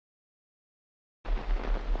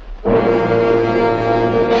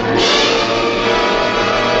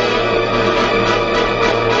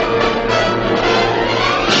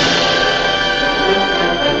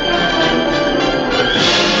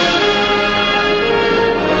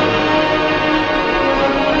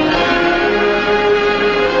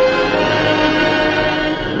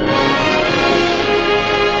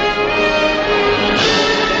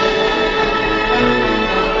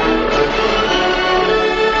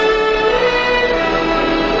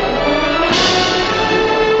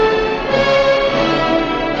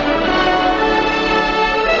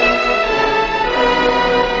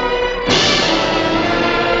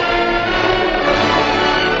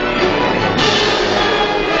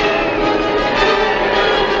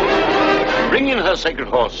her sacred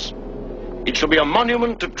horse. It shall be a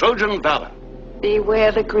monument to Trojan valor.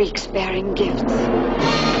 Beware the Greeks bearing gifts.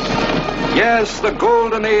 Yes, the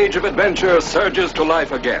golden age of adventure surges to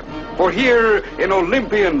life again. For here, in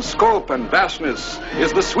Olympian scope and vastness,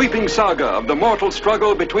 is the sweeping saga of the mortal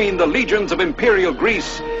struggle between the legions of imperial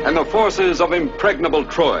Greece and the forces of impregnable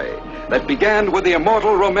Troy, that began with the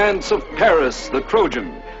immortal romance of Paris, the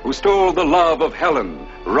Trojan, who stole the love of Helen,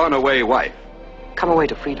 runaway wife. Come away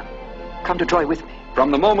to freedom. Come to Troy with me.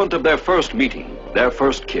 From the moment of their first meeting, their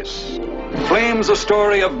first kiss, flames a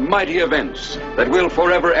story of mighty events that will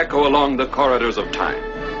forever echo along the corridors of time.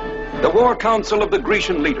 The war council of the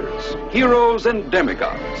Grecian leaders, heroes and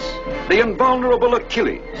demigods, the invulnerable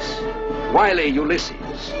Achilles, wily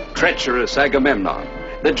Ulysses, treacherous Agamemnon,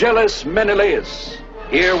 the jealous Menelaus.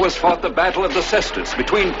 Here was fought the battle of the cestus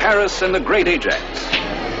between Paris and the great Ajax.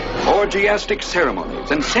 Orgiastic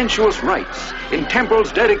ceremonies and sensuous rites in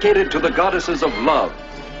temples dedicated to the goddesses of love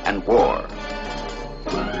and war.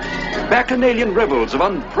 Bacchanalian revels of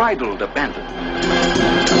unbridled abandon.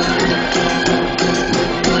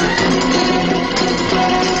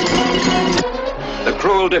 The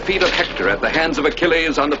cruel defeat of Hector at the hands of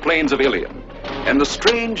Achilles on the plains of Ilium, and the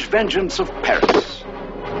strange vengeance of Paris.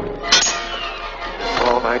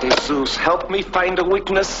 Almighty Zeus, help me find a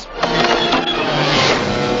weakness.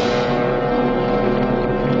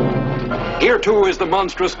 Here, too, is the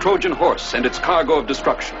monstrous Trojan horse and its cargo of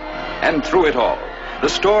destruction. And through it all, the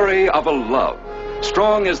story of a love,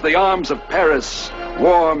 strong as the arms of Paris,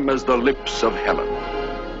 warm as the lips of Helen.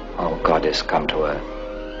 Oh, goddess, come to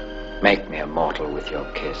earth. Make me immortal with your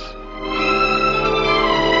kiss.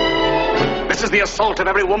 This is the assault of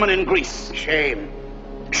every woman in Greece. Shame.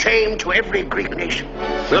 Shame to every Greek nation.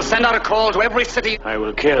 We'll send out a call to every city. I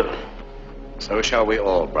will kill. So shall we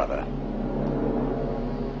all, brother.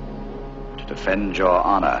 To defend your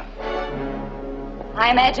honor. I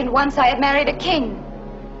imagined once I had married a king.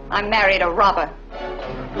 I married a robber.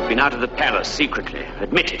 You've been out of the palace secretly.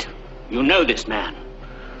 Admit it. You know this man.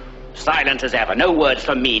 Silent as ever. No words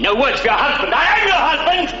from me. No words for your husband. I am your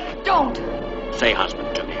husband! Don't! Say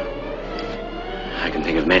husband to me. I can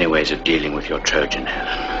think of many ways of dealing with your Trojan,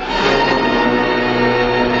 Helen.